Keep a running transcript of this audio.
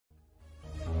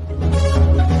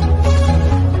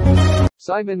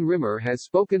Simon Rimmer has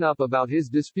spoken up about his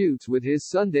disputes with his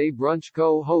Sunday Brunch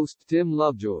co-host Tim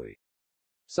Lovejoy.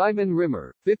 Simon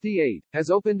Rimmer, 58, has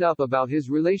opened up about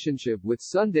his relationship with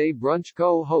Sunday Brunch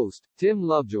co-host Tim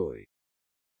Lovejoy.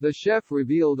 The chef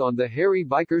revealed on the Harry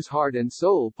Biker's Heart and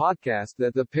Soul podcast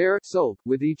that the pair sulk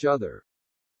with each other.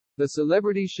 The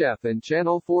celebrity chef and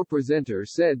Channel 4 presenter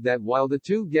said that while the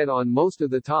two get on most of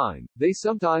the time, they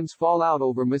sometimes fall out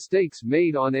over mistakes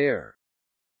made on air.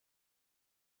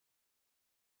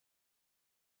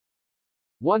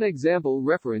 One example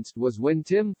referenced was when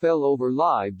Tim fell over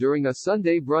live during a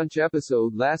Sunday Brunch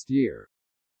episode last year.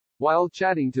 While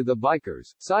chatting to the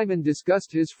bikers, Simon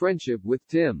discussed his friendship with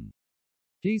Tim.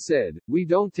 He said, "We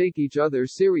don't take each other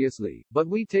seriously, but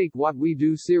we take what we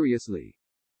do seriously.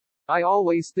 I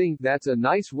always think that's a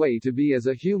nice way to be as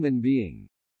a human being."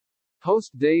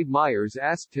 Host Dave Meyers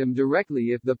asked him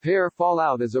directly if the pair fall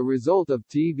out as a result of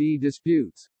TV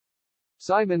disputes.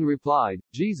 Simon replied,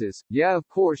 "Jesus, yeah, of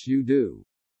course you do.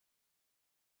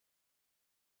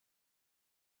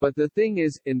 But the thing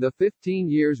is, in the 15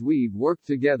 years we've worked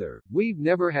together, we've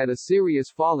never had a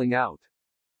serious falling out."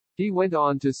 He went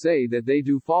on to say that they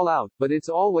do fall out, but it's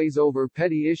always over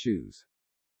petty issues.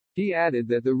 He added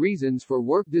that the reasons for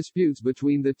work disputes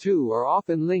between the two are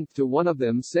often linked to one of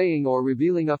them saying or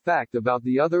revealing a fact about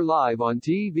the other live on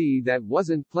TV that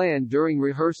wasn't planned during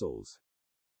rehearsals.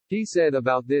 He said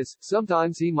about this,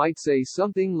 "Sometimes he might say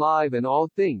something live and I'll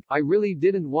think, I really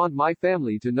didn't want my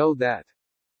family to know that."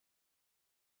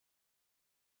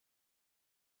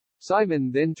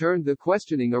 Simon then turned the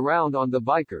questioning around on the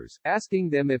bikers,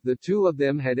 asking them if the two of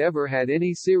them had ever had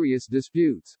any serious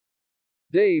disputes.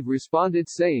 Dave responded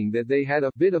saying that they had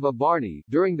a bit of a Barney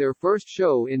during their first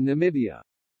show in Namibia.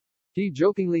 He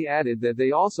jokingly added that they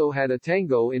also had a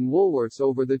tango in Woolworths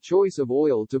over the choice of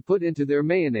oil to put into their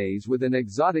mayonnaise with an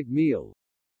exotic meal.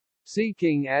 C.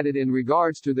 King added in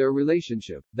regards to their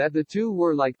relationship, that the two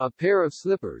were like a pair of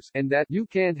slippers, and that you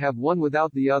can't have one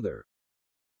without the other.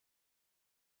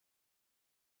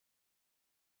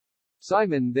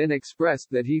 Simon then expressed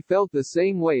that he felt the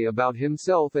same way about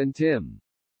himself and Tim.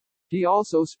 He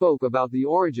also spoke about the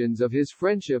origins of his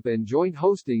friendship and joint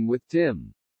hosting with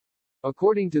Tim.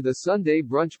 According to the Sunday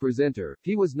Brunch presenter,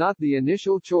 he was not the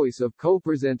initial choice of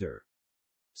co-presenter.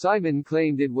 Simon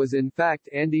claimed it was in fact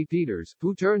Andy Peters,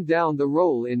 who turned down the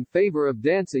role in favor of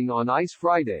Dancing on Ice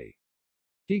Friday.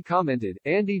 He commented,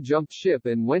 "Andy jumped ship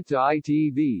and went to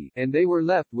ITV, and they were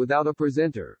left without a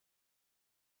presenter."